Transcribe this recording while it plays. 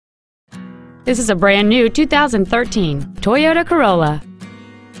This is a brand new 2013 Toyota Corolla.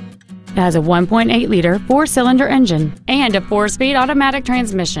 It has a 1.8-liter four-cylinder engine and a 4-speed automatic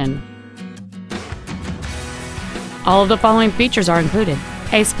transmission. All of the following features are included: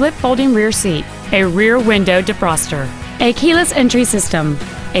 a split folding rear seat, a rear window defroster, a keyless entry system,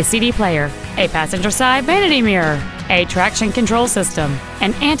 a CD player, a passenger side vanity mirror, a traction control system,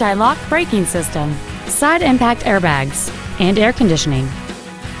 an anti-lock braking system, side impact airbags, and air conditioning.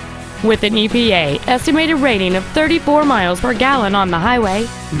 With an EPA estimated rating of 34 miles per gallon on the highway,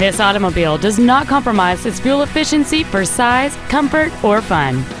 this automobile does not compromise its fuel efficiency for size, comfort, or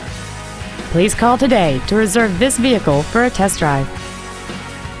fun. Please call today to reserve this vehicle for a test drive.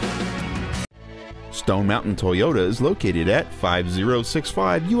 Stone Mountain Toyota is located at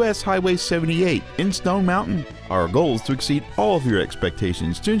 5065 US Highway 78 in Stone Mountain. Our goal is to exceed all of your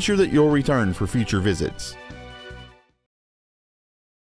expectations to ensure that you'll return for future visits.